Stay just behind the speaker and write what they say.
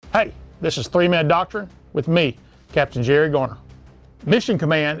Hey, this is 3-Minute Doctrine with me, Captain Jerry Garner. Mission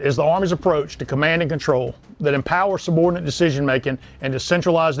Command is the Army's approach to command and control that empowers subordinate decision-making and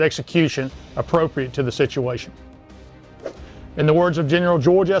decentralized execution appropriate to the situation. In the words of General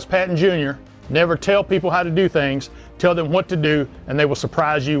George S. Patton Jr., never tell people how to do things, tell them what to do, and they will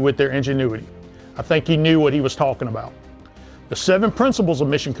surprise you with their ingenuity. I think he knew what he was talking about. The 7 principles of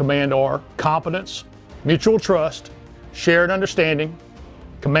Mission Command are competence, mutual trust, shared understanding,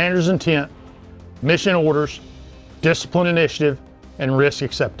 commander's intent, mission orders, discipline initiative, and risk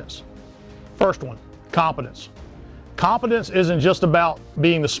acceptance. First one, competence. Competence isn't just about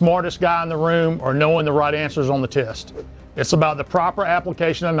being the smartest guy in the room or knowing the right answers on the test. It's about the proper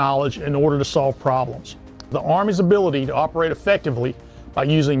application of knowledge in order to solve problems. The Army's ability to operate effectively by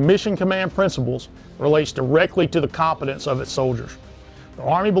using Mission Command principles relates directly to the competence of its soldiers. The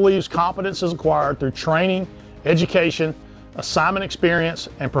Army believes competence is acquired through training, education, assignment experience,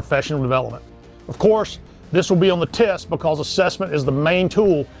 and professional development. Of course, this will be on the test because assessment is the main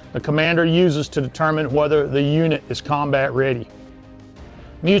tool the commander uses to determine whether the unit is combat ready.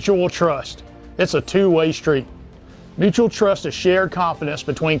 Mutual trust. It's a two-way street. Mutual trust is shared confidence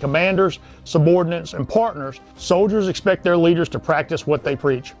between commanders, subordinates, and partners. Soldiers expect their leaders to practice what they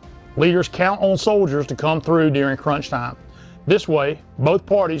preach. Leaders count on soldiers to come through during crunch time. This way, both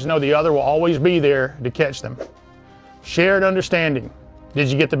parties know the other will always be there to catch them. Shared understanding. Did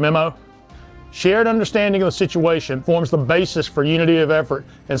you get the memo? Shared understanding of the situation forms the basis for unity of effort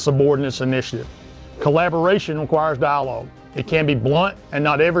and subordinates initiative. Collaboration requires dialogue. It can be blunt, and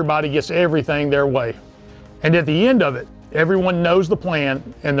not everybody gets everything their way. And at the end of it, everyone knows the plan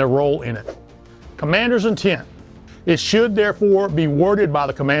and their role in it. Commander's intent. It should therefore be worded by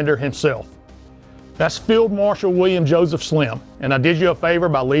the commander himself. That's Field Marshal William Joseph Slim, and I did you a favor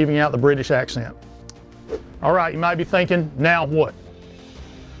by leaving out the British accent. All right, you might be thinking, now what?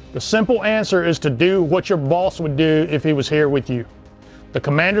 The simple answer is to do what your boss would do if he was here with you. The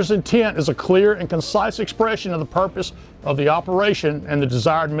commander's intent is a clear and concise expression of the purpose of the operation and the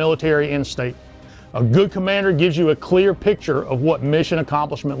desired military end state. A good commander gives you a clear picture of what mission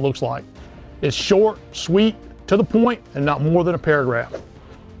accomplishment looks like. It's short, sweet, to the point, and not more than a paragraph.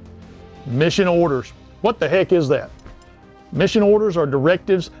 Mission orders. What the heck is that? Mission orders are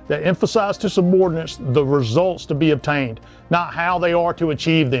directives that emphasize to subordinates the results to be obtained, not how they are to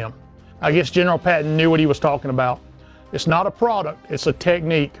achieve them. I guess General Patton knew what he was talking about. It's not a product, it's a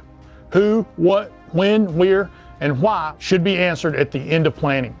technique. Who, what, when, where, and why should be answered at the end of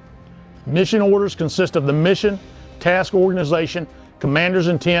planning. Mission orders consist of the mission, task organization, commander's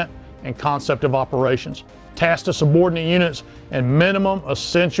intent, and concept of operations, tasks to subordinate units, and minimum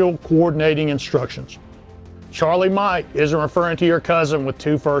essential coordinating instructions. Charlie Mike isn't referring to your cousin with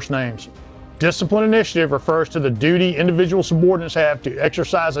 2 first names. Discipline initiative refers to the duty individual subordinates have to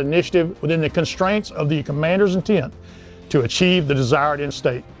exercise initiative within the constraints of the commander's intent to achieve the desired end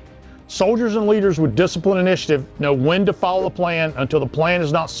state. Soldiers and leaders with discipline initiative know when to follow the plan until the plan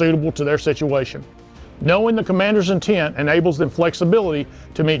is not suitable to their situation. Knowing the commander's intent enables them flexibility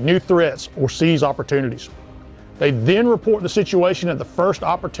to meet new threats or seize opportunities. They then report the situation at the first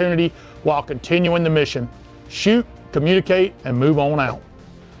opportunity while continuing the mission. Shoot, communicate, and move on out.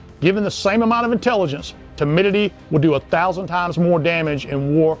 Given the same amount of intelligence, timidity will do 1,000 times more damage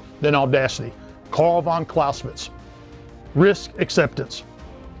in war than audacity. Karl von Clausewitz. Risk acceptance.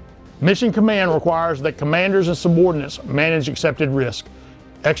 Mission Command requires that commanders and subordinates manage accepted risk,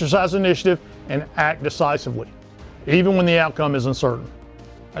 exercise initiative, and act decisively, even when the outcome is uncertain.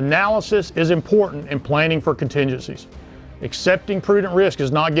 Analysis is important in planning for contingencies. Accepting prudent risk is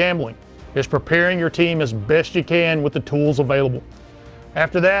not gambling. It's preparing your team as best you can with the tools available.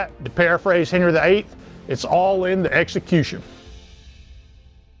 After that, to paraphrase Henry VIII, it's all in the execution.